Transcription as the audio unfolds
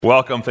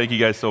Welcome. Thank you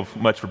guys so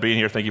much for being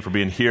here. Thank you for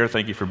being here.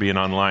 Thank you for being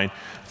online.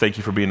 Thank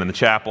you for being in the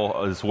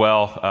chapel as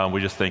well.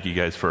 We just thank you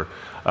guys for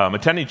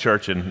attending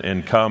church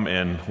and come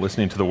and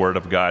listening to the Word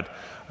of God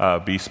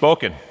be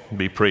spoken,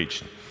 be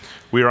preached.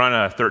 We are on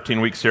a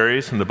 13-week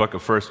series in the book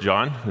of 1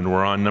 John, and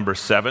we're on number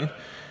 7.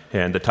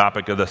 And the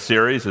topic of the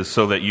series is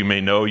So That You May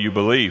Know You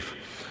Believe.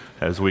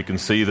 As we can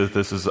see that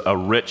this is a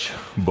rich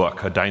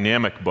book, a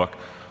dynamic book,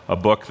 a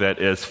book that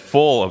is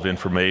full of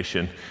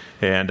information.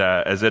 And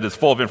as it is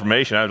full of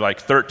information, I would like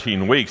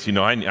 13 weeks.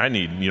 I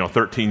need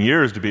 13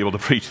 years to be able to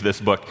preach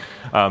this book,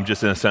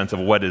 just in a sense of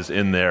what is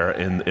in there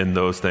in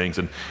those things.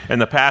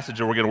 And the passage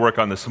that we're going to work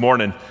on this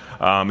morning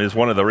is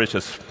one of the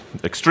richest,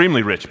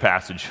 extremely rich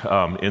passage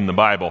in the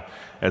Bible,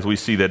 as we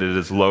see that it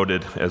is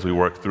loaded as we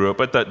work through it.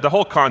 But the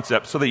whole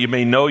concept, so that you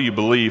may know you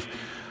believe,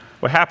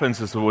 what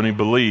happens is that when you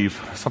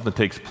believe, something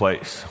takes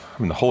place.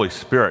 The Holy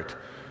Spirit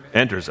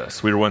enters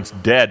us. We were once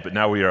dead, but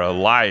now we are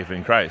alive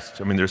in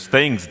Christ. There's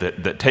things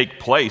that take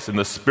place in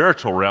the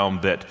spiritual realm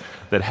that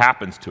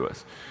happens to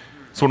us.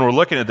 So when we're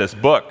looking at this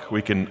book,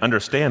 we can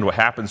understand what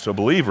happens to a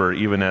believer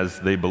even as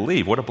they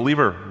believe, what a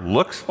believer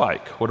looks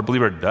like, what a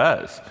believer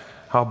does,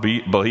 how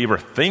a believer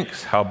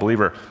thinks, how a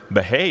believer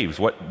behaves,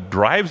 what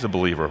drives a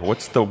believer,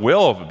 what's the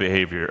will of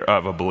behavior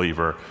of a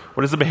believer,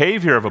 what is the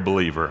behavior of a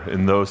believer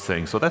in those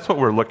things. So that's what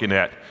we're looking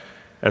at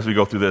as we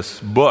go through this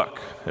book,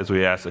 as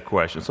we ask the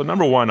question. So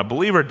number one, a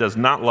believer does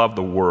not love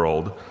the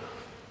world,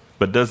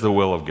 but does the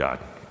will of God.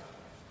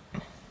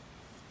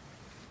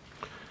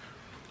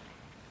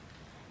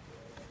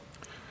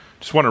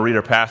 Just want to read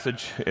our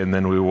passage, and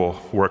then we will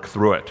work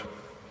through it.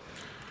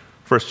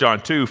 1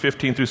 John 2,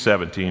 15 through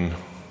 17.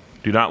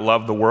 Do not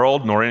love the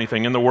world, nor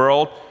anything in the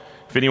world.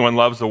 If anyone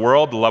loves the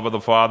world, the love of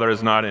the Father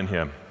is not in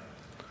him.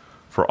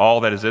 For all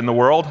that is in the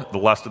world, the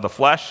lust of the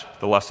flesh,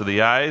 the lust of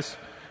the eyes,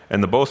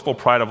 and the boastful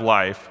pride of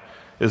life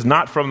is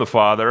not from the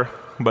Father,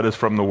 but is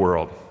from the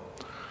world.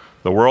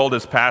 The world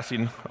is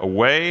passing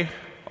away,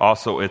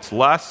 also its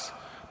lusts,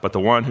 but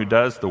the one who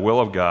does the will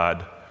of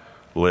God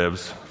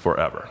lives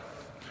forever.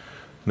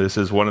 This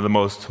is one of the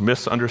most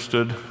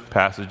misunderstood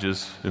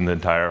passages in the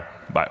entire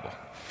Bible.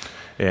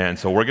 And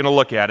so we're going to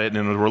look at it,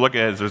 and as we're looking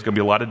at it, there's going to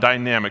be a lot of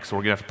dynamics, so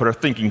we're going to have to put our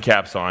thinking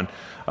caps on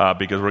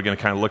because we're going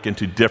to kind of look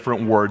into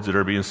different words that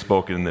are being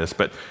spoken in this.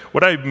 But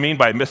what I mean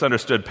by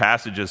misunderstood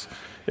passages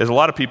is a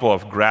lot of people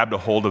have grabbed a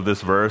hold of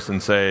this verse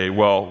and say,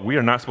 well, we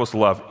are not supposed to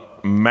love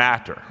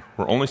matter.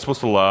 We're only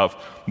supposed to love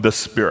the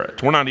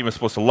Spirit. We're not even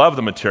supposed to love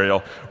the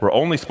material. We're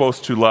only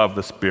supposed to love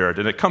the Spirit.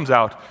 And it comes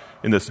out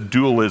in this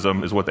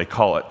dualism, is what they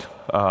call it,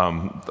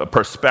 a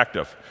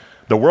perspective.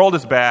 The world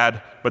is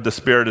bad, but the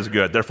Spirit is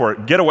good. Therefore,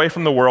 get away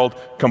from the world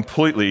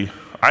completely,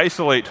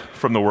 isolate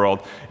from the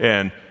world,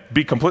 and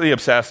be completely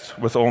obsessed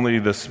with only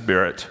the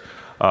Spirit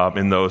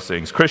in those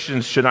things.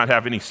 Christians should not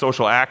have any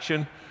social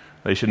action.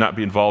 They should not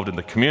be involved in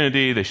the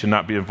community. They should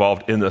not be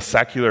involved in the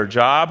secular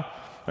job.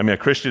 A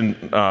Christian,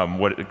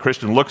 what a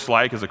Christian looks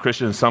like is a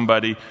Christian is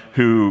somebody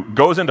who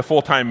goes into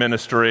full-time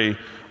ministry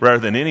rather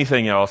than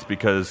anything else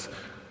because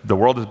the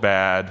world is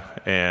bad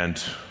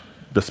and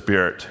the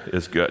Spirit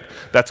is good.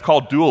 That's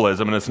called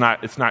dualism, and it's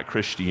not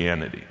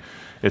Christianity.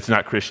 It's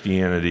not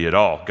Christianity at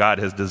all. God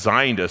has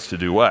designed us to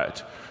do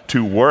what?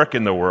 To work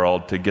in the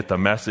world, to get the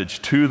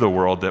message to the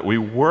world that we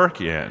work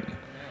in.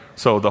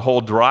 So the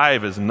whole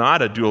drive is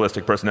not a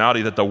dualistic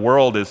personality that the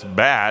world is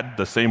bad,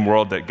 the same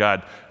world that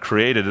God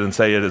created, and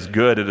say it is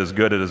good, it is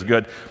good, it is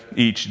good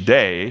each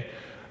day,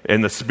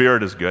 and the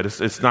Spirit is good.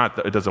 It's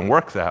not. It doesn't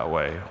work that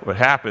way. What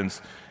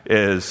happens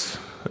is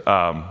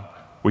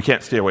we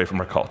can't stay away from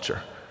our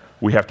culture.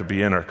 We have to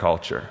be in our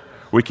culture.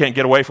 We can't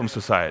get away from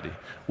society.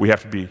 We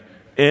have to be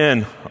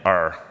in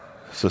our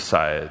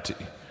society.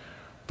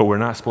 But we're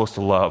not supposed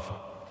to love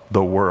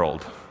the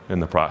world in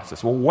the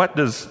process. Well, what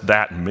does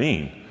that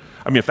mean?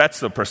 If that's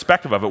the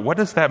perspective of it, what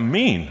does that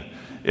mean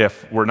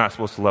if we're not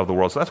supposed to love the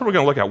world? So that's what we're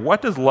going to look at.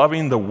 What does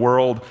loving the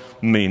world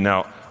mean?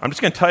 Now, I'm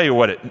just going to tell you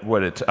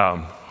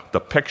the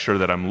picture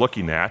that I'm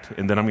looking at,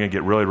 and then I'm going to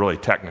get really, really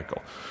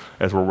technical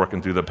as we're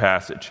working through the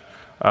passage.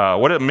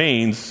 What it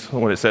means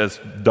when it says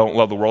don't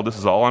love the world, this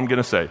is all I'm going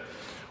to say.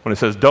 When it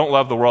says don't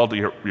love the world,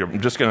 you're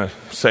just going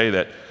to say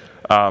that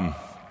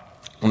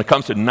when it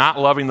comes to not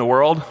loving the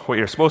world, what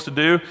you're supposed to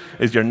do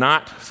is you're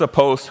not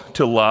supposed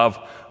to love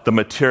the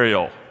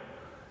material.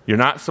 You're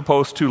not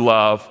supposed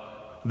to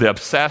be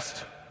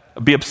obsessed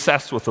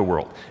with the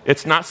world.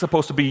 It's not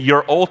supposed to be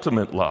your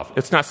ultimate love.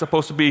 It's not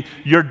supposed to be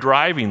your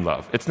driving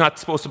love. It's not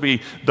supposed to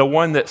be the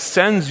one that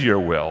sends your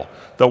will,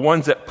 the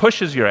one that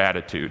pushes your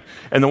attitude,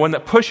 and the one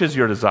that pushes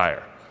your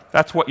desire.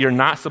 That's what you're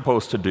not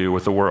supposed to do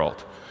with the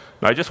world.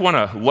 Now, I just want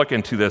to look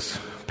into this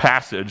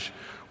passage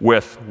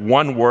with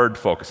one word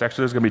focus.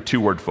 Actually, there's going to be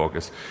two word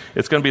focus.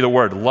 It's going to be the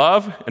word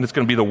love, and it's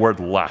going to be the word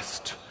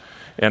lust.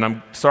 And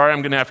I'm sorry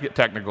I'm going to have to get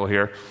technical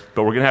here,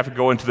 but we're going to have to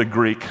go into the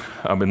Greek.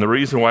 And the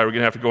reason why we're going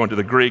to have to go into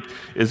the Greek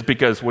is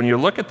because when you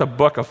look at the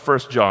book of 1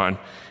 John,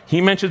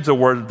 he mentions the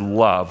word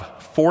love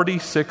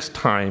 46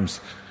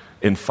 times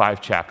in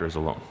 5 chapters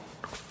alone.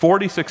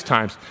 46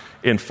 times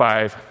in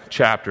 5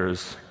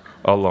 chapters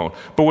alone.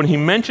 But when he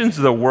mentions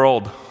the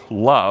word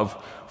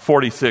love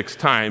 46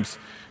 times,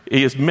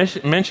 he is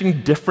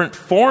mentioning different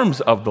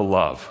forms of the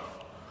love.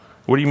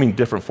 What do you mean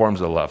different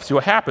forms of love? See,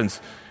 what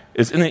happens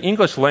is in the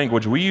English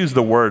language, we use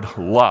the word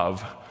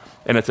love,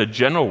 and it's a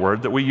general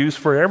word that we use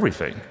for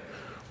everything.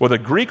 Well, the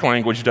Greek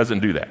language doesn't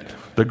do that.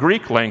 The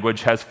Greek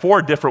language has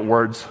 4 different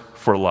words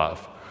for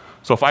love.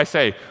 So if I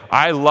say,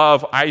 I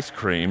love ice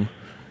cream,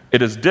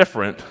 it is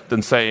different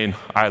than saying,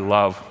 I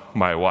love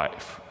my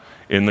wife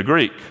in the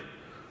Greek,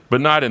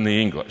 but not in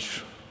the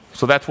English.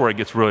 So that's where it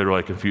gets really,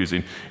 really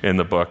confusing in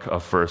the book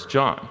of 1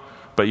 John.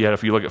 But yet,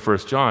 if you look at 1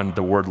 John,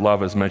 the word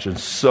love is mentioned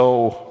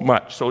so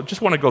much. So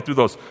just want to go through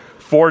those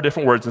 4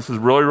 different words. This is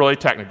really, really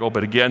technical.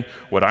 But again,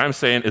 what I'm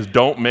saying is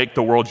don't make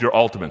the world your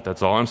ultimate.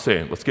 That's all I'm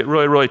saying. Let's get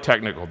really, really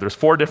technical. There's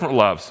 4 different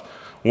loves.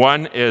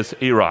 One is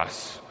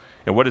eros.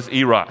 And what is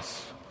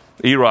eros?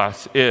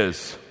 Eros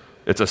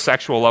it's a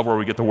sexual love where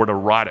we get the word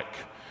erotic.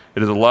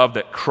 It is a love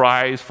that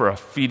cries for a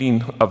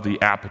feeding of the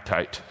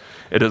appetite.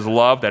 It is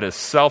love that is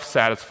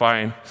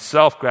self-satisfying,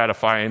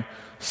 self-gratifying,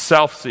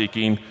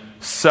 self-seeking,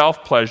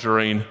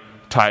 self-pleasuring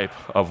type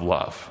of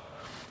love.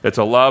 It's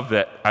a love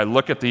that I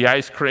look at the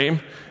ice cream,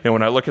 and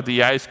when I look at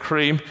the ice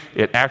cream,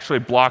 it actually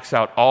blocks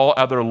out all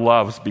other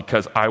loves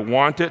because I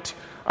want it,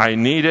 I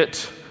need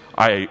it,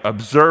 I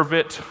observe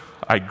it,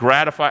 I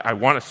gratify, I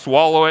want to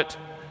swallow it,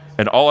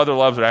 and all other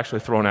loves are actually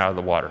thrown out of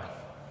the water.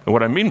 And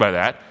what I mean by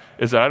that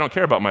is that I don't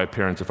care about my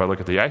appearance if I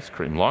look at the ice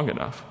cream long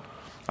enough.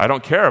 I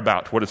don't care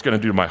about what it's going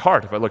to do to my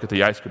heart if I look at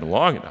the ice cream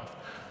long enough.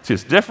 See,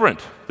 it's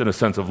different than a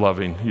sense of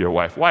loving your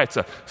wife. Why? It's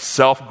a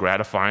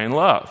self-gratifying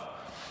love.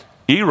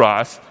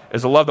 Eros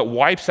is a love that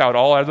wipes out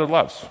all other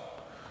loves.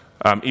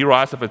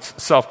 Eros, if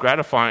it's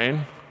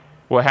self-gratifying,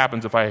 what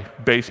happens if I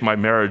base my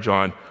marriage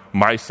on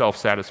my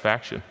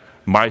self-satisfaction,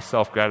 my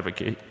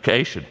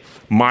self-gratification,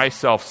 my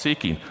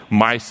self-seeking,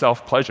 my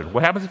self-pleasure?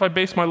 What happens if I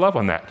base my love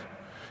on that?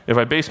 If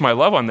I base my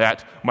love on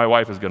that, my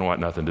wife is going to want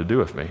nothing to do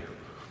with me.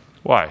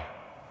 Why?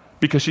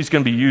 Because she's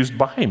going to be used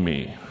by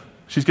me.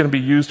 She's going to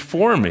be used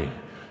for me.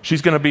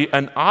 She's going to be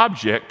an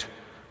object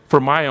for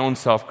my own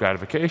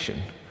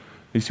self-gratification.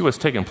 You see what's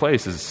taking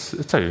place is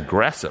it's an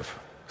aggressive,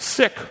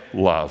 sick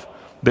love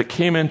that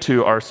came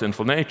into our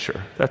sinful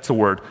nature. That's the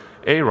word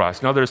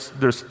eros. Now there's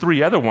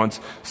 3 other ones,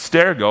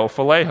 stergo,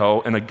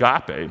 phileo, and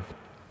agape.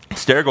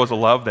 Stergo is a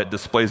love that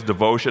displays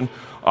devotion,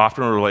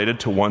 often related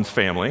to one's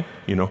family.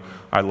 You know,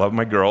 I love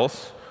my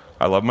girls.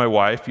 I love my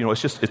wife. You know,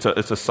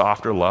 it's a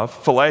softer love.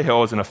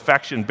 Phileo is an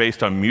affection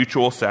based on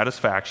mutual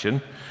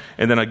satisfaction.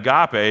 And then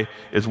agape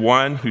is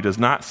one who does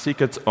not seek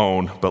its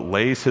own, but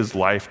lays his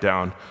life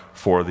down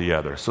for the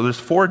other. So there's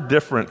 4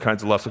 different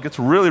kinds of love. So it gets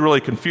really,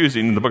 really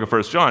confusing in the book of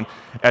 1 John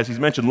as he's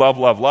mentioned love,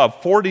 love, love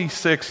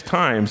 46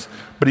 times,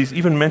 but he's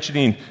even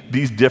mentioning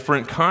these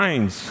different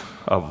kinds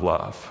of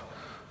love.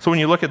 So when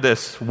you look at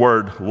this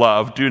word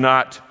love, do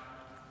not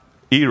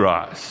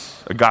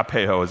eros.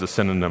 Agapeo is a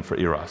synonym for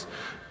eros.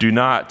 Do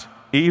not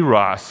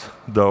eros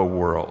the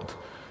world.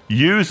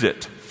 Use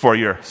it for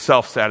your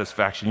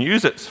self-satisfaction.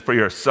 Use it for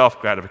your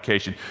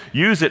self-gratification.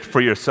 Use it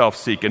for your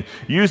self-seeking.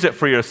 Use it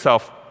for your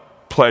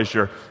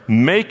self-pleasure.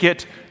 Make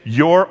it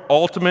your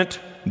ultimate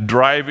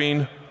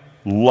driving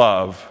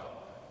love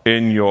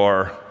in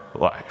your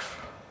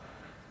life.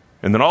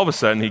 And then all of a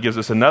sudden, he gives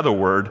us another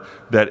word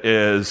that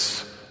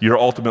is your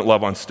ultimate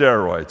love on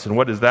steroids. And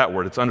what is that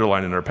word? It's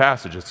underlined in our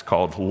passage. It's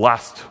called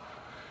lust.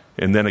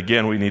 And then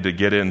again, we need to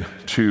get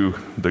into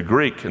the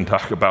Greek and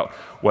talk about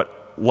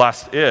what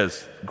lust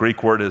is. The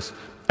Greek word is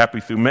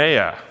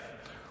epithumia.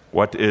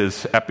 What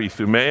is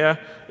epithumia?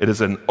 It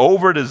is an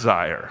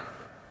over-desire,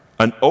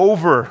 an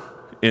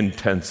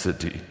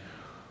over-intensity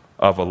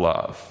of a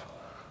love.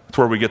 That's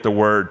where we get the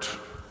word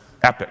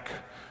epic.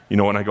 You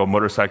know, when I go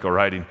motorcycle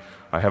riding,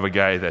 I have a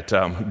guy that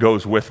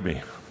goes with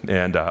me.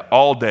 And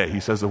all day he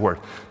says the word,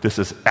 this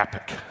is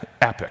epic,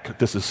 epic.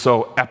 This is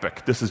so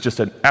epic. This is just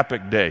an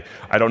epic day.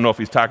 I don't know if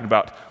he's talking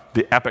about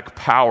the epic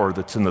power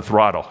that's in the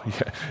throttle.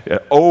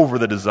 Over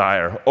the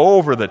desire,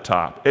 over the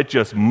top. It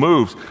just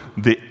moves.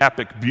 The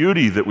epic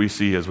beauty that we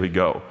see as we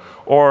go.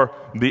 Or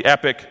the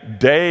epic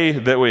day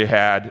that we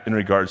had in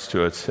regards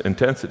to its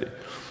intensity.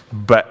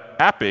 But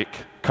epic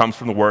comes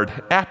from the word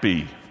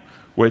epi,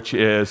 which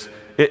is,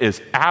 it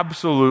is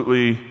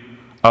absolutely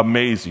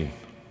amazing.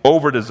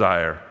 Over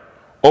desire.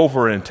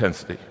 Over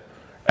intensity.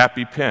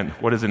 EpiPen.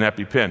 What is an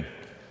EpiPen?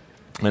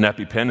 An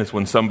EpiPen is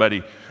when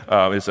somebody,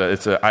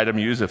 it's an item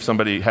used if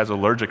somebody has an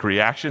allergic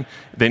reaction.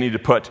 They need to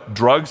put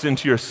drugs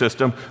into your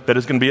system that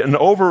is going to be an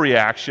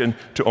overreaction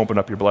to open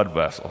up your blood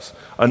vessels.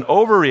 An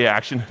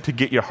overreaction to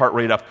get your heart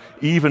rate up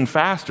even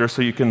faster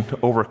so you can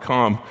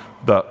overcome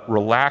the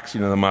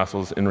relaxing of the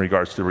muscles in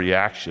regards to the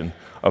reaction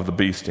of the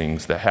bee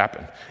stings that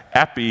happen.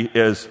 Epi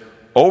is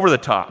over the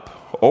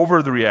top,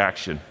 over the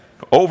reaction,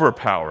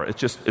 overpower.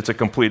 It's a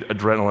complete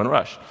adrenaline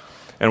rush.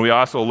 And we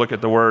also look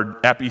at the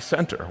word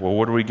epicenter. Well,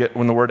 what do we get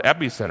when the word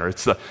epicenter?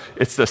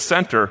 It's the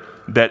center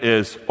that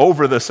is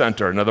over the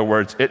center. In other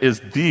words, it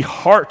is the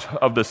heart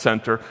of the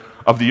center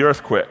of the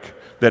earthquake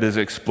that is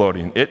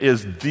exploding. It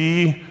is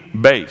the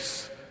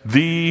base,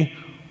 the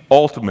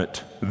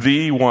ultimate,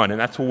 the one. And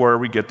that's where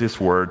we get this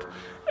word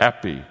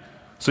epi.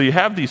 So you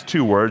have these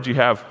two words. You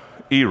have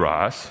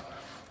eros,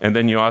 and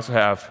then you also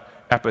have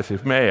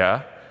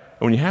epithymia. And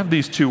when you have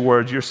these two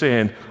words, you're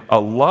saying a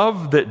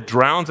love that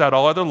drowns out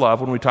all other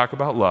love when we talk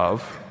about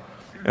love.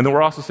 And then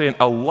we're also saying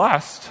a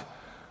lust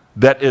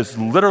that is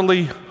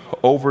literally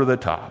over the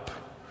top.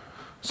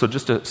 So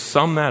just to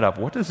sum that up,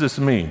 what does this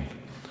mean?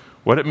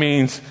 What it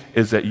means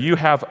is that you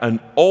have an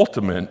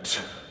ultimate,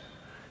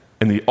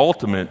 and the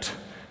ultimate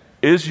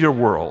is your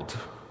world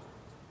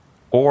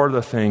or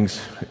the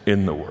things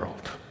in the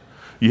world.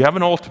 You have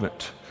an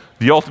ultimate.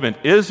 The ultimate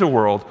is the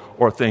world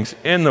or things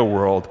in the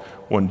world.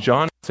 When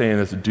John is saying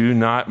this, do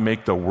not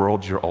make the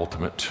world your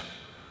ultimate.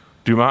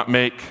 Do not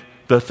make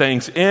the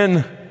things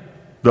in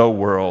the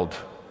world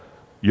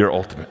your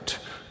ultimate.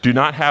 Do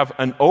not have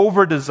an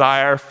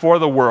over-desire for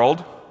the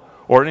world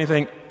or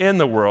anything in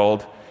the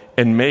world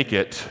and make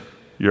it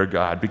your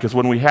God. Because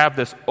when we have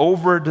this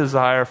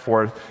over-desire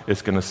for it,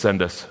 it's going to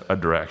send us a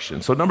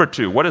direction. So number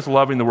 2, what is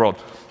loving the world?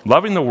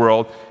 Loving the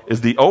world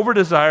is the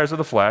over-desires of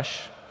the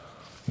flesh,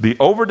 the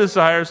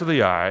over-desires of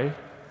the eye,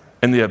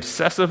 and the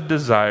obsessive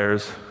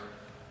desires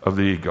of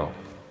the ego.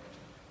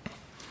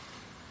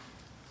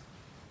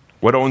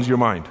 What owns your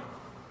mind?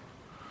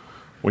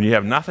 When you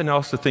have nothing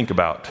else to think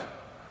about,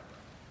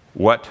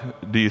 what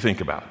do you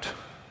think about?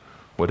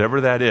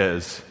 Whatever that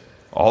is,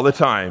 all the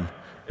time,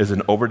 is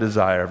an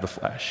over-desire of the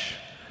flesh.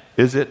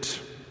 Is it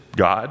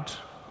God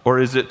or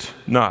is it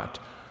not?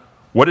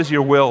 What is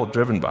your will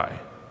driven by?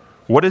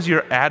 What is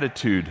your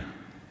attitude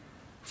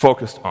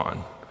focused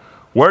on?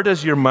 Where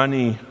does your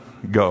money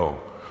go?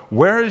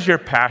 Where is your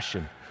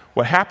passion?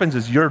 What happens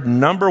is your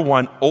number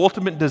one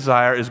ultimate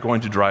desire is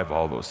going to drive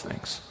all those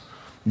things.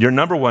 Your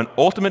number one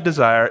ultimate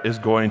desire is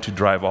going to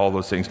drive all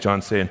those things.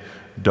 John's saying,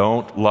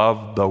 don't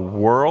love the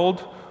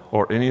world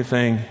or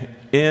anything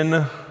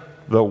in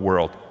the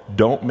world.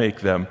 Don't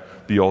make them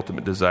the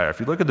ultimate desire. If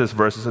you look at this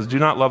verse, it says, do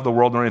not love the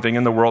world or anything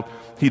in the world.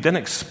 He then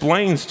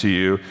explains to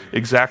you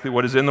exactly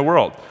what is in the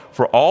world.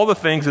 For all the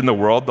things in the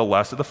world, the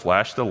lust of the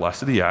flesh, the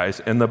lust of the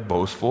eyes, and the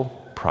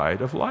boastful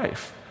pride of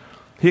life.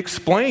 He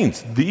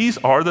explains these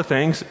are the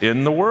things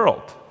in the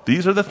world.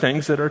 These are the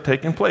things that are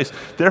taking place.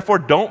 Therefore,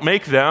 don't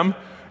make them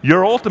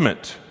your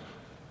ultimate.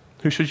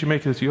 Who should you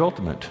make as your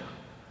ultimate?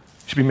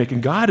 You should be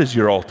making God as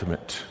your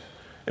ultimate.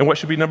 And what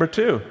should be number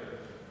 2?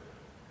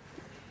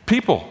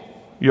 People,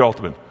 your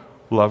ultimate.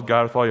 Love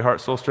God with all your heart,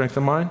 soul, strength,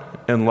 and mind,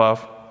 and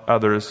love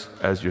others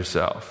as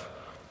yourself.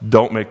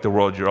 Don't make the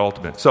world your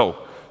ultimate. So,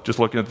 just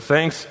looking at the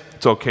things,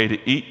 it's okay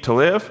to eat to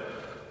live,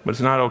 but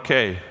it's not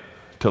okay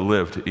to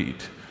live to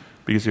eat.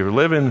 Because if you're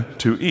living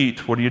to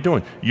eat, what are you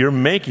doing? You're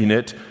making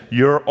it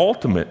your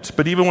ultimate.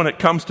 But even when it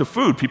comes to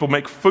food, people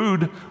make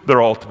food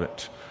their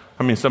ultimate.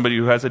 I mean, somebody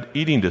who has an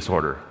eating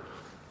disorder,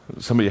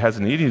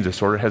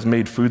 has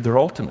made food their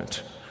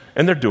ultimate.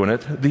 And they're doing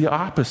it the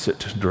opposite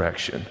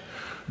direction.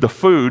 The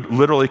food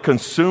literally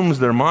consumes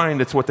their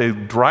mind. It's what they're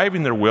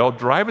driving their will,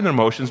 driving their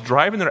emotions,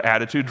 driving their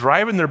attitude,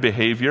 driving their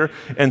behavior,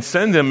 and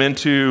send them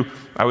into,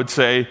 I would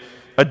say,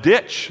 a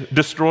ditch,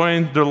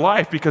 destroying their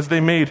life because they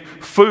made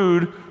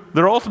food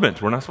their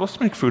ultimate. We're not supposed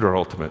to make food our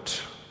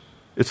ultimate.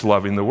 It's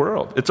loving the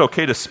world. It's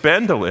okay to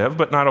spend to live,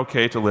 but not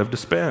okay to live to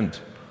spend.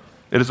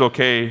 It is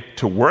okay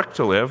to work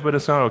to live, but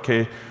it's not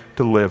okay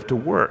to live to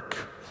work.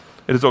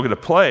 It is okay to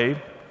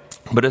play,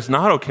 but it's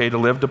not okay to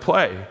live to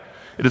play.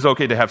 It is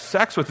okay to have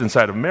sex with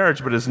inside of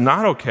marriage, but it's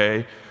not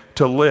okay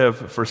to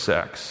live for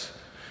sex.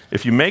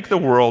 If you make the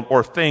world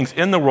or things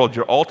in the world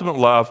your ultimate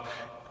love,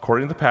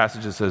 according to the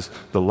passage, it says,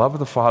 the love of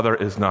the Father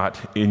is not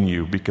in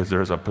you because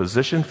there is a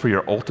position for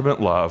your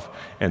ultimate love,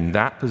 and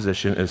that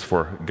position is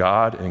for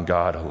God and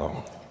God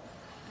alone.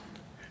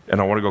 And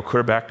I want to go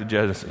clear back to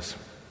Genesis,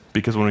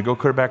 because when we go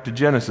clear back to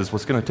Genesis,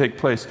 what's going to take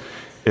place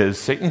is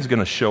Satan's going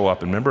to show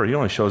up. And remember, he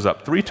only shows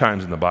up 3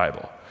 times in the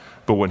Bible.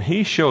 But when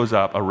he shows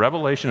up, a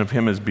revelation of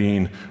him is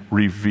being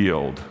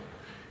revealed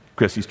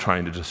because he's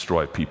trying to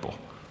destroy people.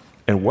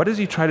 And what does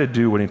he try to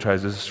do when he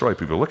tries to destroy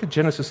people? Look at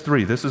Genesis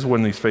 3. This is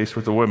when he's faced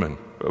with the woman,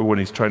 when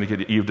he's trying to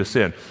get Eve to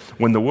sin.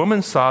 When the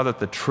woman saw that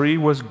the tree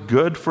was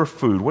good for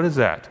food, what is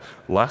that?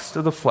 Lust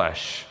of the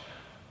flesh.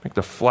 Make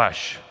the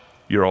flesh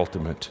your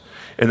ultimate.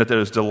 And that there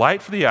is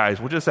delight for the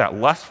eyes. What is that?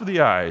 Lust for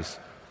the eyes.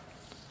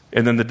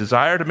 And then the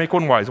desire to make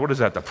one wise. What is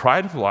that? The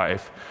pride of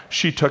life.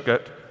 She took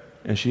it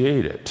and she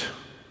ate it.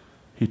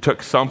 He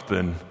took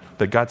something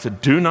that God said,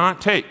 do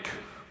not take.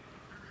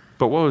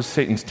 But what was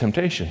Satan's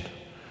temptation?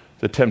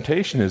 The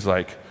temptation is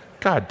like,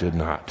 God did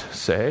not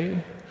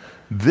say.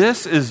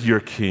 This is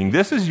your king.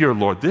 This is your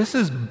Lord. This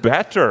is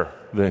better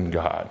than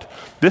God.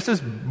 This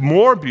is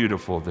more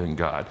beautiful than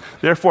God.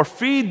 Therefore,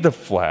 feed the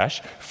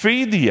flesh,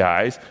 feed the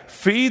eyes,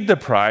 feed the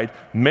pride,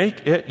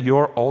 make it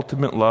your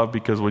ultimate love,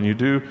 because when you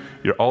do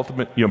you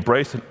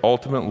embrace an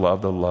ultimate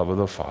love, the love of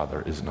the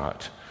Father is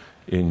not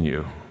in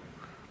you.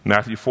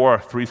 Matthew 4,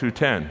 3 through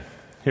 10.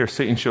 Here,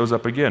 Satan shows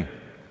up again.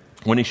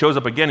 When he shows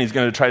up again, he's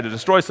going to try to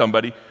destroy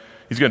somebody.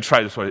 He's going to try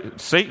to destroy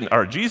Satan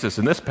or Jesus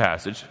in this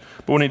passage.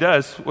 But when he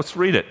does, let's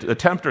read it. The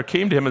tempter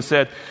came to him and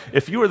said,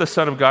 if you are the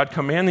Son of God,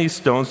 command these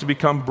stones to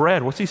become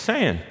bread. What's he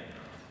saying?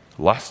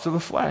 Lust of the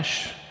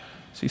flesh.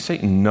 See,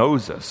 Satan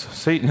knows us.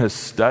 Satan has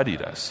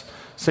studied us.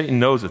 Satan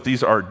knows that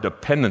these are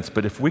dependents.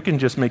 But if we can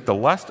just make the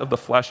lust of the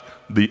flesh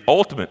the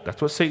ultimate, that's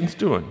what Satan's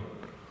doing.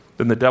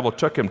 Then the devil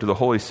took him to the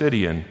holy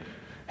city and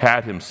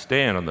had him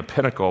stand on the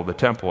pinnacle of the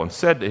temple and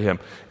said to him,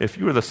 if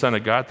you are the Son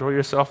of God, throw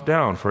yourself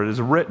down, for it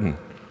is written,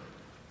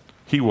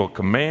 he will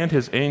command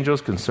his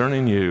angels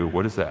concerning you.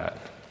 What is that?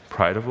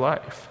 Pride of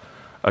life.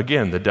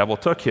 Again, the devil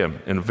took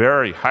him in a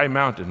very high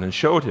mountain and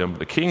showed him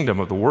the kingdom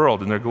of the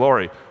world and their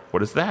glory.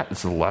 What is that?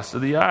 It's the lust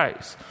of the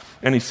eyes.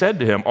 And he said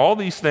to him, all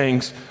these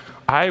things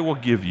I will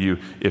give you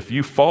if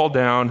you fall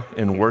down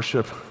and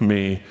worship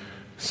me.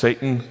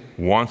 Satan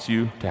wants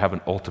you to have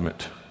an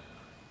ultimate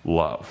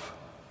love,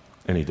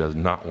 and he does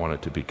not want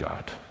it to be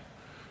God.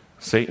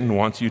 Satan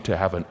wants you to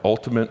have an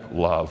ultimate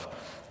love,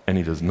 and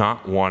he does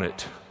not want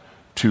it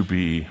to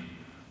be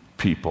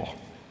people.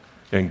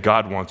 And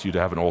God wants you to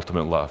have an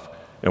ultimate love.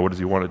 And what does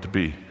he want it to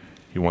be?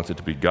 He wants it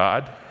to be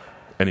God,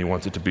 and he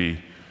wants it to be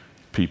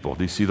people.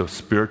 Do you see the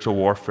spiritual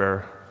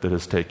warfare that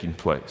is taking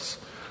place?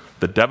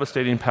 The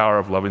devastating power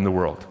of loving the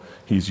world.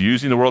 He's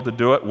using the world to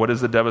do it. What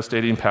is the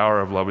devastating power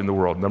of loving the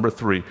world? Number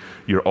 3,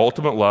 your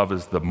ultimate love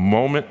is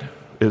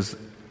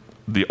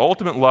the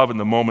ultimate love in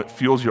the moment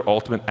fuels your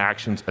ultimate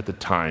actions at the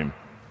time.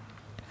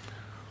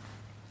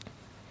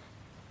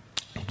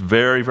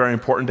 Very, very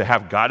important to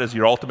have God as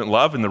your ultimate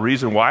love, and the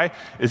reason why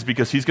is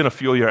because he's going to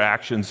fuel your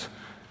actions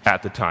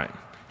at the time.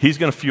 He's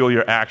going to fuel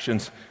your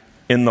actions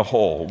in the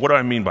whole. What do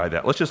I mean by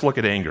that? Let's just look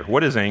at anger.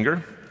 What is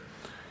anger?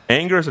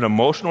 Anger is an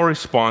emotional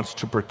response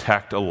to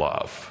protect a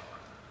love.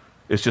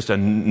 It's just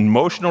an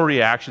emotional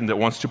reaction that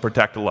wants to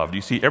protect a love. Do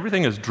you see?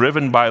 Everything is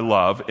driven by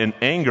love, and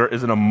anger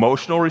is an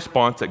emotional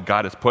response that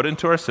God has put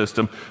into our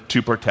system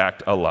to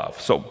protect a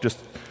love. So just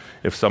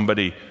if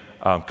somebody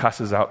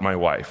cusses out my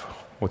wife,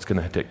 what's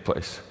going to take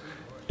place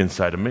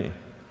inside of me?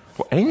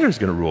 Well, anger is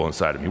going to rule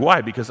inside of me.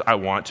 Why? Because I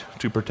want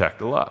to protect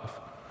the love.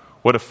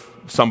 What if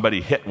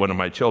somebody hit one of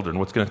my children?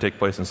 What's going to take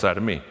place inside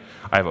of me?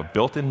 I have a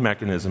built-in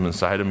mechanism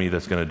inside of me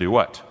that's going to do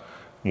what?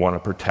 Want to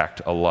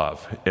protect a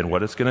love. And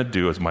what it's going to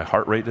do is my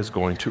heart rate is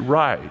going to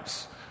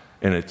rise.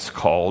 And it's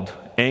called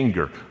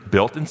anger,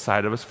 built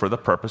inside of us for the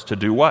purpose to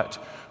do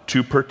what?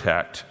 To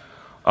protect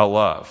a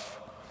love.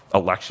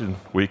 Election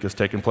week is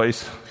taking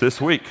place this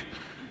week.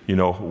 You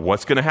know,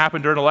 what's going to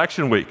happen during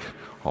election week?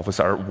 All of us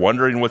are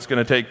wondering what's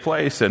going to take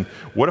place. And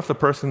what if the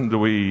person that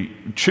we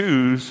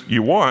choose,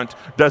 you want,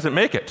 doesn't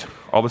make it?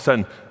 All of a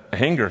sudden,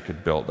 anger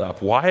could build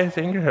up. Why is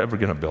anger ever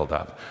going to build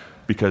up?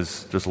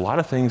 Because there's a lot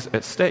of things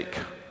at stake.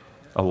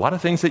 A lot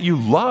of things that you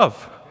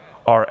love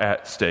are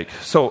at stake.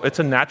 So it's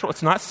a natural,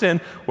 it's not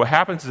sin. What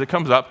happens is it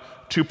comes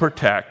up to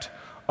protect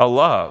a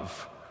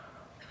love.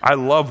 I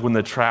love when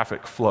the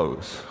traffic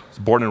flows. I was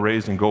born and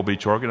raised in Gold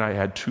Beach, Oregon. I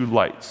had 2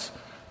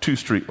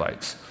 street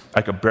lights.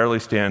 I could barely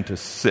stand to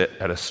sit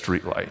at a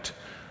street light.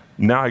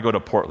 Now I go to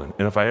Portland,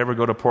 and if I ever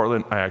go to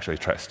Portland, I actually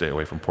try to stay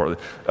away from Portland.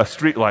 A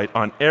street light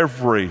on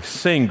every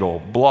single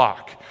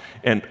block.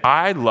 And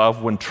I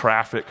love when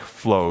traffic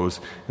flows,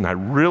 and I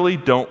really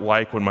don't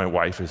like when my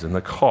wife is in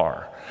the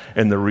car.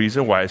 And the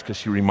reason why is because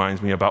she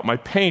reminds me about my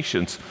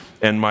patience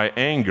and my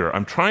anger.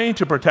 I'm trying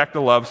to protect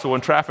the love, so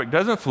when traffic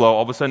doesn't flow,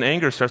 all of a sudden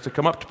anger starts to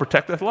come up to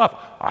protect that love.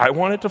 I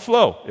want it to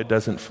flow. It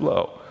doesn't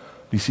flow.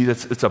 You see,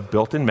 it's a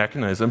built-in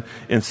mechanism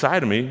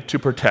inside of me to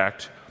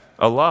protect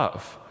a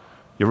love.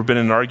 You ever been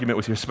in an argument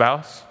with your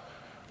spouse?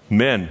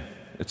 Men,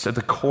 it's at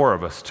the core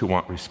of us to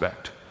want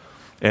respect.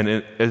 And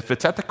if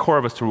it's at the core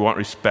of us to want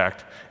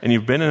respect, and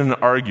you've been in an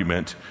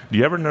argument, do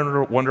you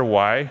ever wonder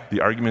why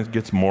the argument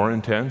gets more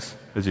intense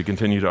as you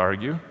continue to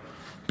argue?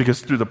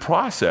 Because through the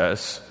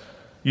process,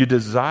 you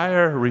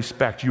desire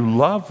respect. You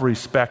love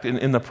respect. And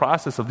in the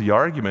process of the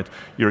argument,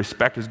 your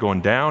respect is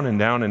going down and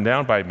down and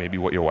down by maybe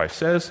what your wife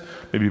says,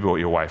 maybe what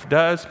your wife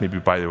does, maybe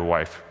by the way your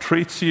wife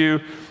treats you,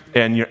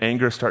 and your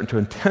anger is starting to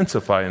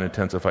intensify and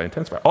intensify and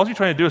intensify. All you're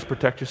trying to do is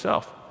protect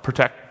yourself,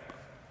 protect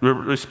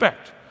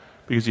respect,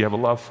 because you have a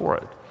love for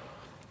it.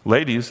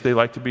 Ladies, they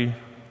like to be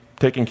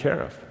taken care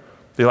of.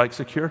 They like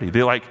security.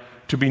 They like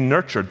to be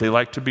nurtured. They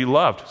like to be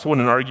loved. So when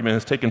an argument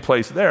has taken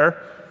place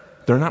there,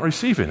 they're not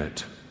receiving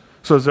it.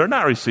 So as they're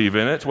not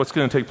receiving it, what's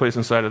going to take place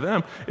inside of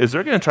them is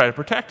they're going to try to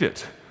protect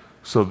it.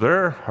 So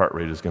their heart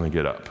rate is going to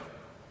get up.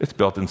 It's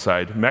built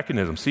inside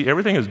mechanism. See,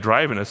 everything is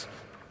driving us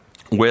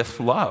with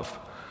love.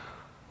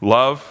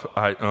 Love,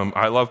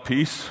 I love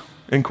peace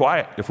and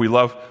quiet. If we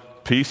love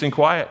peace and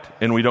quiet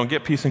and we don't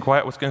get peace and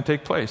quiet, what's going to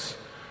take place?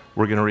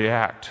 We're going to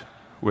react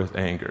with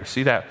anger.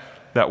 See,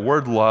 that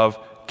word love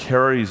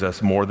carries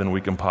us more than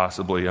we can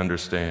possibly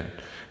understand.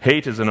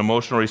 Hate is an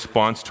emotional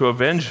response to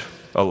avenge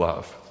a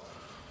love.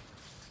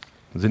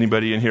 Is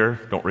anybody in here,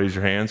 don't raise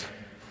your hands,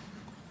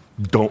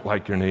 don't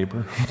like your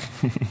neighbor,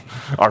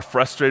 are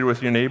frustrated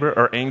with your neighbor,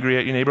 or angry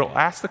at your neighbor? Well,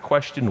 ask the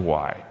question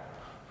why.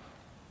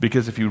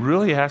 Because if you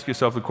really ask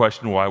yourself the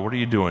question why, what are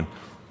you doing?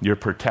 You're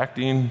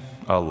protecting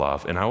a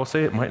love. And I will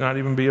say it might not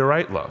even be a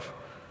right love.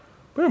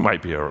 But it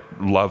might be a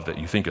love that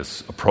you think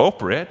is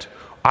appropriate.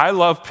 I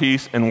love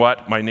peace and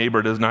what my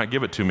neighbor does not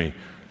give it to me.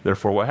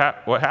 Therefore,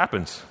 what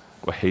happens?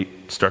 Well,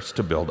 hate starts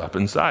to build up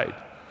inside.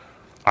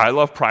 I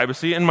love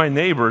privacy, and my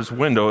neighbor's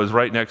window is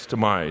right next to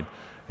mine,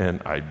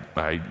 and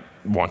I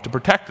want to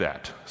protect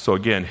that. So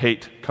again,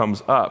 hate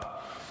comes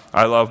up.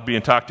 I love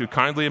being talked to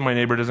kindly, and my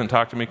neighbor doesn't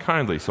talk to me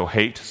kindly, so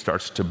hate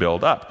starts to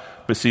build up.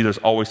 But see, there's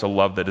always a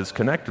love that is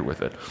connected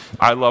with it.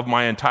 I love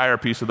my entire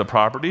piece of the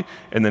property,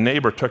 and the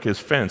neighbor took his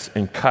fence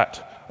and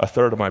cut a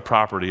third of my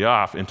property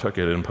off and took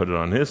it and put it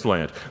on his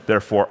land.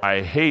 Therefore,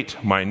 I hate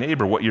my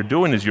neighbor. What you're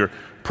doing is you're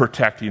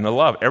protecting a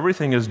love.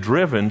 Everything is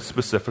driven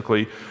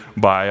specifically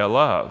by a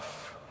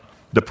love.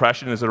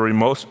 Depression is an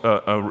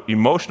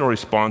emotional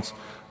response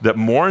that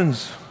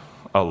mourns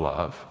a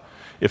love.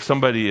 If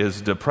somebody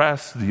is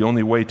depressed, the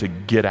only way to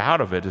get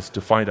out of it is to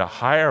find a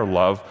higher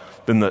love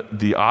than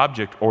the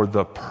object or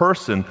the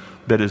person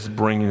that is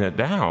bringing it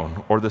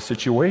down, or the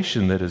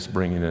situation that is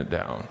bringing it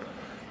down.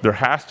 There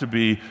has to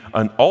be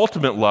an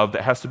ultimate love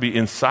that has to be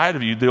inside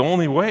of you, the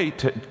only way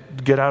to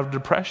get out of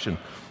depression.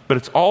 But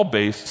it's all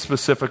based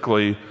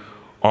specifically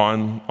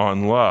on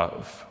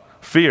love.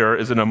 Fear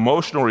is an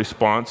emotional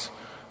response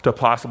to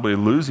possibly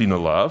losing a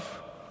love.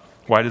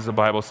 Why does the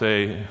Bible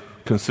say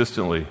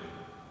consistently,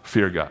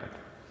 fear God?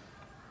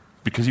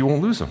 Because you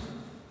won't lose him.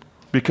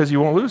 Because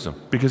you won't lose him.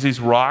 Because he's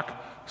rock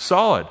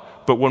solid.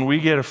 But when we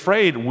get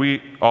afraid,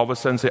 we all of a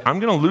sudden say, I'm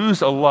going to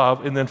lose a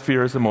love, and then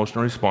fear is the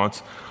emotional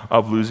response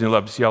of losing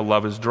love. You see how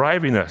love is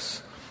driving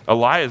us. A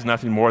lie is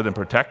nothing more than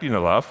protecting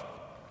a love.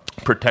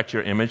 Protect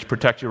your image,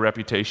 protect your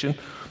reputation,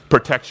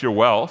 protect your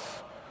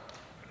wealth.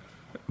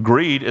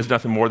 Greed is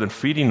nothing more than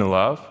feeding the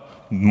love.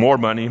 More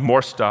money,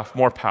 more stuff,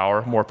 more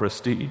power, more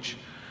prestige.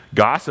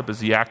 Gossip is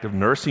the act of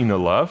nursing the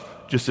love,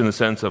 just in the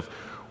sense of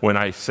when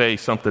I say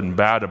something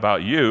bad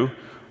about you,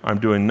 I'm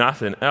doing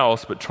nothing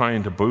else but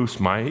trying to boost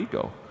my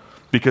ego.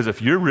 Because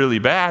if you're really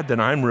bad, then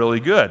I'm really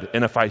good.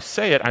 And if I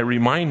say it, I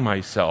remind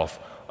myself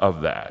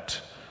of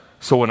that.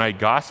 So when I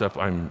gossip,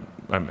 I'm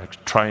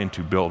trying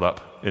to build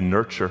up and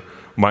nurture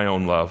my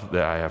own love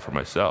that I have for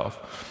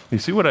myself. You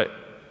see what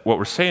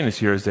we're saying is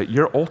here is that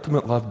your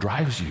ultimate love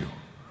drives you.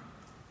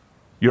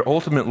 Your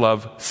ultimate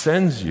love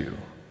sends you.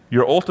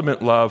 Your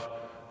ultimate love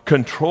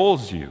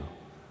controls you.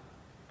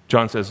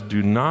 John says,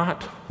 do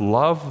not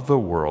love the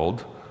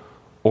world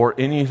or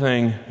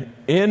anything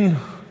in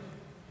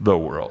the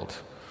world.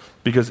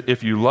 Because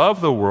if you love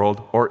the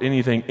world or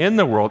anything in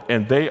the world,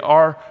 and they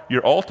are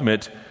your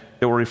ultimate,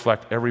 it will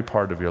reflect every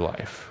part of your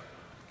life.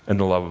 And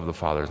the love of the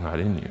Father is not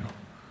in you.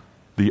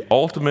 The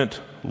ultimate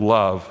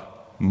love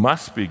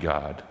must be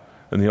God,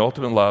 and the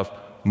ultimate love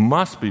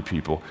must be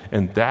people.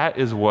 And that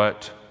is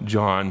what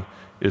John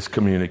is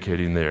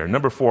communicating there.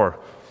 Number 4,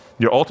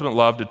 your ultimate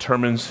love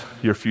determines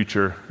your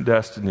future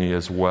destiny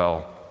as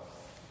well.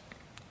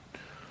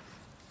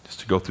 Just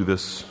to go through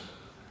this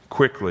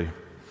quickly.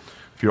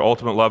 If your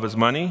ultimate love is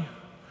money,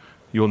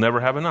 you'll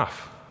never have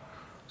enough.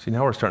 See,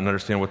 now we're starting to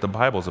understand what the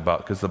Bible's about,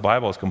 because the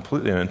Bible is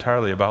completely and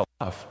entirely about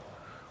love.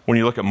 When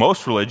you look at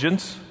most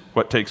religions,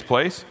 what takes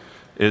place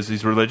is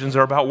these religions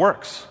are about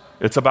works.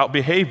 It's about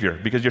behavior,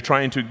 because you're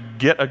trying to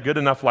get a good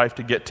enough life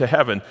to get to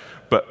heaven.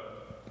 But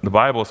the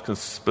Bible is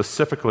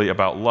specifically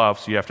about love,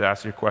 so you have to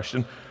ask your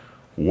question,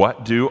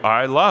 what do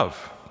I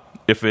love?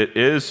 If it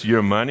is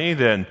your money,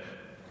 then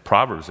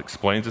Proverbs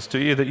explains this to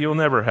you that you'll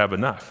never have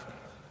enough.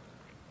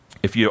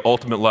 If your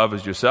ultimate love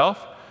is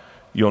yourself,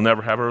 you'll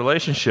never have a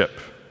relationship.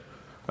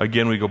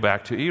 Again, we go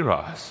back to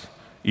Eros.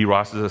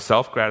 Eros is a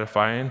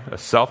self-gratifying, a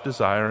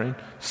self-desiring,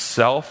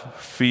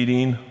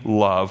 self-feeding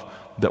love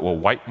that will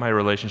wipe my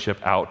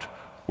relationship out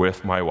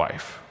with my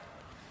wife.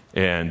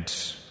 And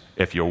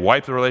if you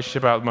wipe the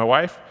relationship out with my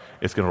wife,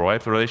 it's going to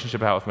wipe the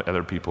relationship out with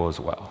other people as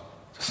well.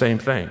 It's the same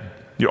thing.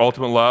 Your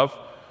ultimate love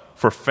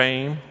for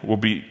fame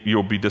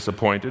you'll be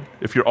disappointed.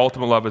 If your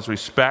ultimate love is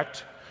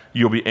respect,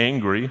 you'll be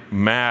angry,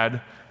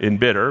 mad, and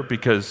bitter,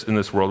 because in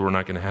this world we're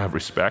not going to have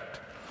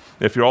respect.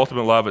 If your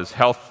ultimate love is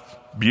health,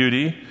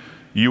 beauty,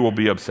 you will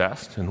be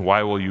obsessed. And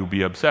why will you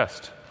be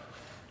obsessed?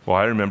 Well,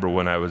 I remember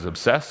when I was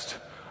obsessed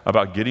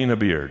about getting a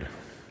beard.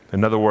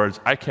 In other words,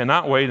 I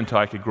cannot wait until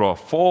I could grow a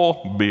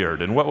full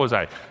beard. And what was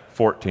I?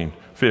 14,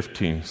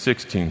 15,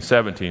 16,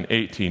 17,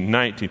 18,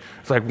 19.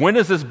 It's like, when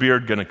is this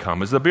beard going to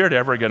come? Is the beard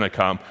ever going to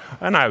come?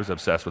 And I was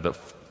obsessed with it.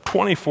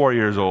 24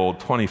 years old,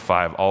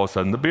 25, all of a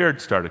sudden the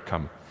beard started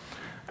coming.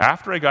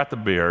 After I got the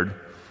beard,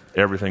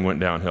 everything went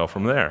downhill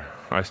from there.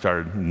 I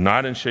started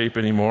not in shape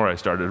anymore. I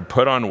started to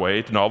put on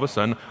weight, and all of a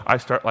sudden, I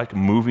start like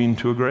moving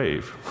to a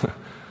grave.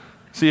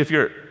 See, if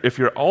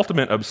your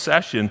ultimate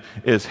obsession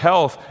is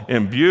health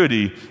and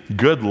beauty,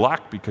 good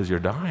luck, because you're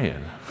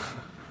dying.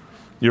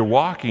 You're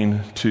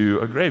walking to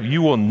a grave.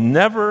 You will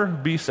never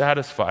be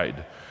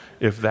satisfied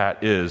if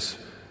that is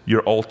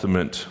your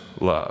ultimate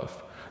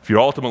love. If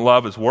your ultimate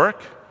love is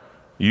work,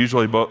 you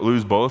usually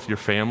lose both your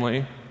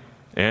family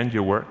and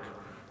your work,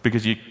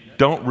 because you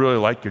don't really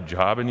like your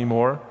job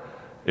anymore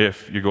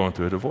if you're going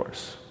through a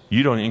divorce.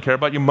 You don't even care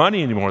about your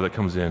money anymore that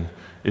comes in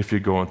if you're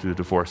going through the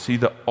divorce. See,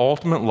 the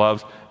ultimate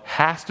love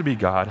has to be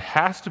God,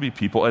 has to be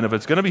people, and if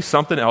it's going to be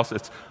something else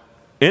that's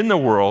in the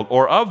world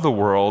or of the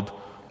world,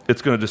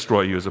 it's going to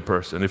destroy you as a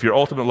person. If your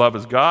ultimate love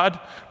is God,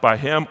 by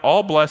Him,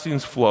 all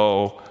blessings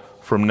flow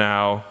from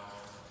now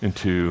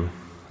into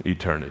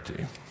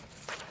eternity.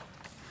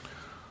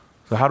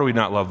 So how do we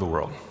not love the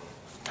world?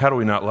 How do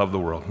we not love the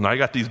world? Now, I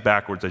got these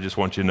backwards. I just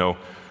want you to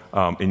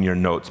know in your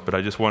notes, but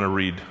I just want to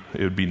read,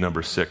 it would be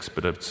number 6,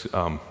 but it's,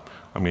 I'm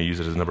going to use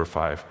it as number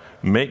 5.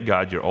 Make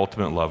God your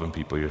ultimate love and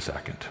people your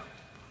second.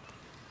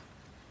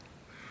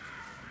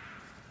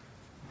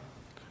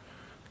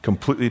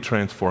 Completely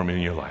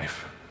transforming your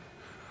life.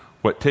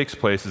 What takes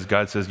place is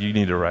God says you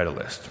need to write a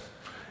list.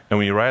 And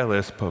when you write a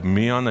list, put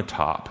me on the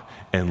top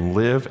and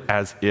live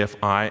as if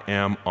I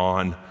am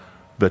on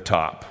the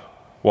top.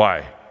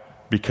 Why?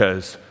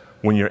 Because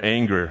when you're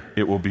angry,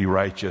 it will be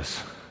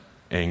righteous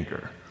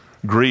anger.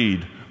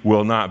 Greed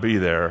will not be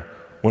there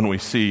when we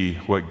see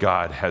what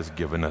God has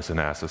given us and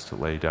asked us to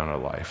lay down our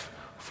life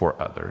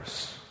for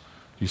others.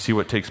 You see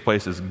what takes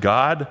place is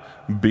God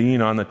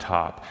being on the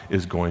top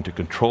is going to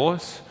control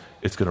us,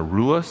 it's going to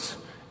rule us,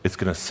 it's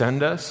going to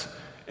send us,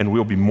 and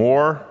we'll be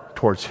more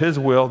towards His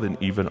will than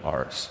even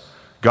ours.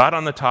 God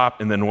on the top,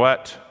 and then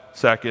what?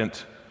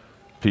 Second,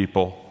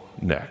 people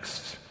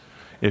next.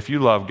 If you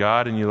love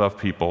God and you love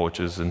people, which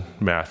is in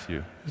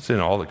Matthew, it's in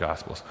all the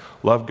Gospels,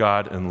 love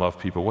God and love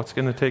people, what's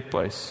going to take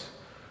place?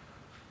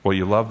 Well,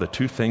 you love the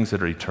two things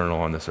that are eternal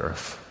on this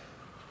earth,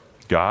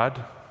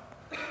 God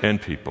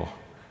and people.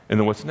 And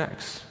then what's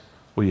next?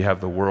 Well, you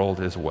have the world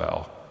as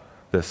well.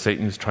 That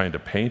Satan's trying to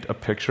paint a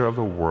picture of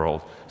the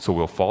world so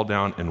we'll fall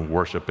down and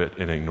worship it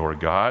and ignore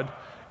God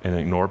and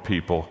ignore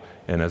people.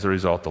 And as a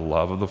result, the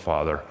love of the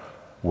Father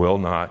will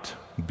not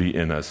be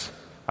in us,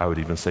 I would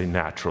even say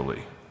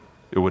naturally.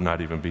 It would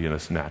not even be in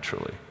us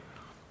naturally.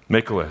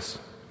 Make a list.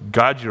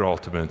 God your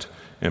ultimate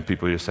and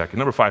people your second.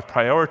 Number 5,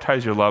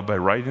 prioritize your love by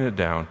writing it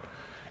down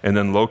and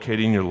then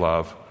locating your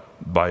love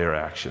by your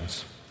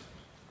actions.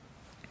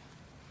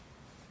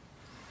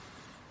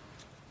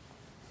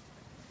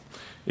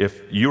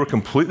 If you are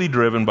completely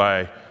driven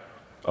by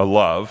a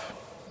love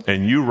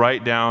and you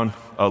write down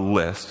a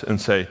list and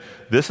say,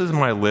 this is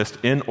my list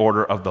in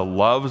order of the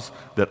loves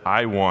that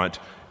I want,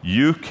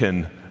 you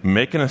can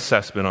make an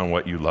assessment on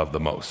what you love the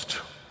most.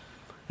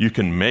 You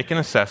can make an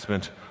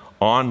assessment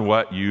on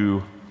what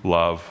you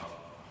love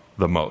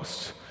the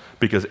most.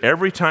 Because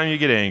every time you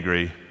get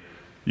angry,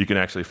 you can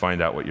actually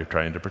find out what you're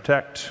trying to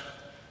protect.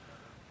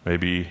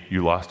 Maybe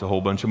you lost a whole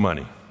bunch of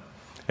money.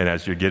 And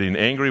as you're getting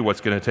angry,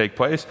 what's going to take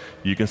place?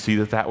 You can see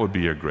that that would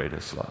be your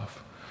greatest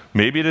love.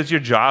 Maybe it is your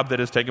job that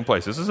has taken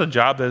place. This is a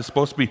job that is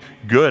supposed to be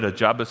good, a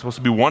job that's supposed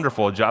to be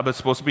wonderful, a job that's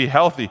supposed to be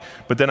healthy.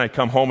 But then I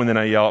come home and then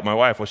I yell at my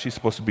wife. Well, she's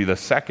supposed to be the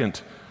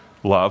second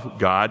love,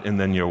 God, and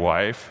then your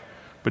wife.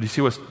 But you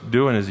see what's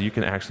doing is you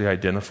can actually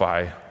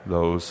identify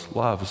those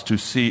loves to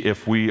see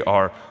if we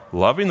are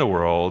loving the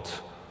world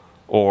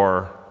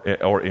or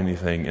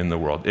anything in the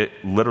world. It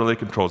literally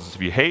controls us.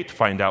 If you hate,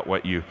 find out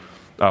what you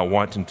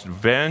want to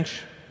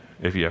avenge.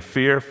 If you have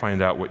fear,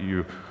 find out what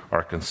you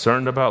are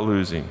concerned about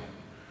losing.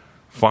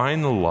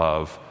 Find the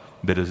love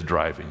that is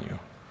driving you.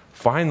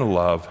 Find the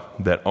love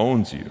that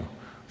owns you.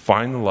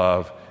 Find the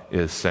love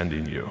is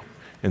sending you.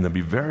 And then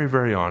be very,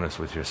 very honest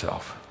with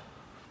yourself.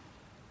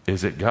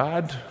 Is it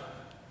God?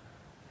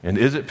 And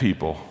is it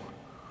people?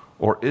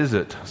 Or is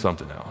it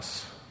something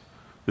else?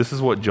 This is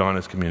what John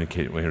is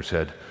communicating when he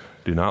said,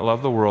 do not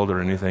love the world or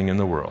anything in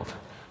the world.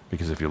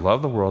 Because if you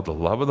love the world, the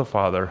love of the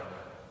Father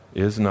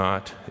is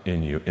not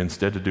in you.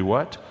 Instead, to do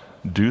what?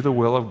 Do the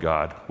will of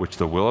God, which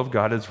the will of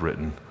God is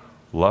written.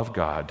 Love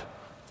God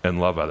and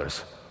love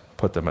others.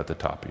 Put them at the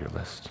top of your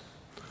list.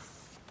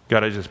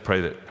 God, I just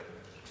pray that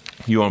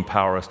you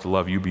empower us to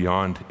love you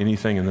beyond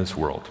anything in this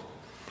world.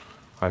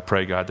 I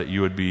pray, God, that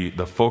you would be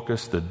the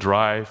focus, the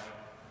drive,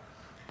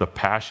 the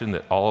passion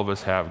that all of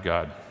us have,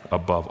 God,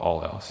 above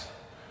all else.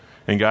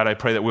 And God, I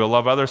pray that we'll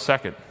love others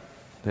second.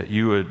 That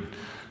you would,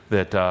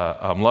 that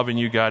loving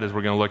you, God, as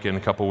we're going to look in a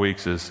couple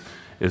weeks, is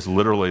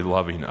literally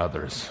loving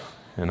others.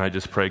 And I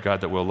just pray,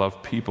 God, that we'll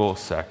love people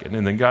second.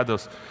 And then, God,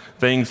 those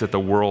things that the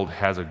world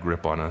has a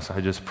grip on us,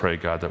 I just pray,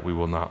 God, that we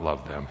will not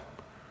love them.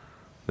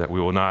 That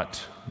we will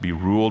not be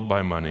ruled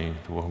by money.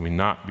 That we will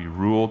not be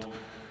ruled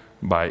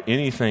by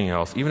anything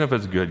else, even if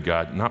it's good,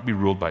 God, not be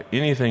ruled by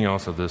anything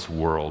else of this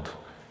world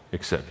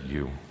except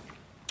you.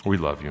 We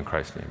love you in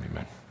Christ's name,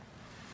 amen.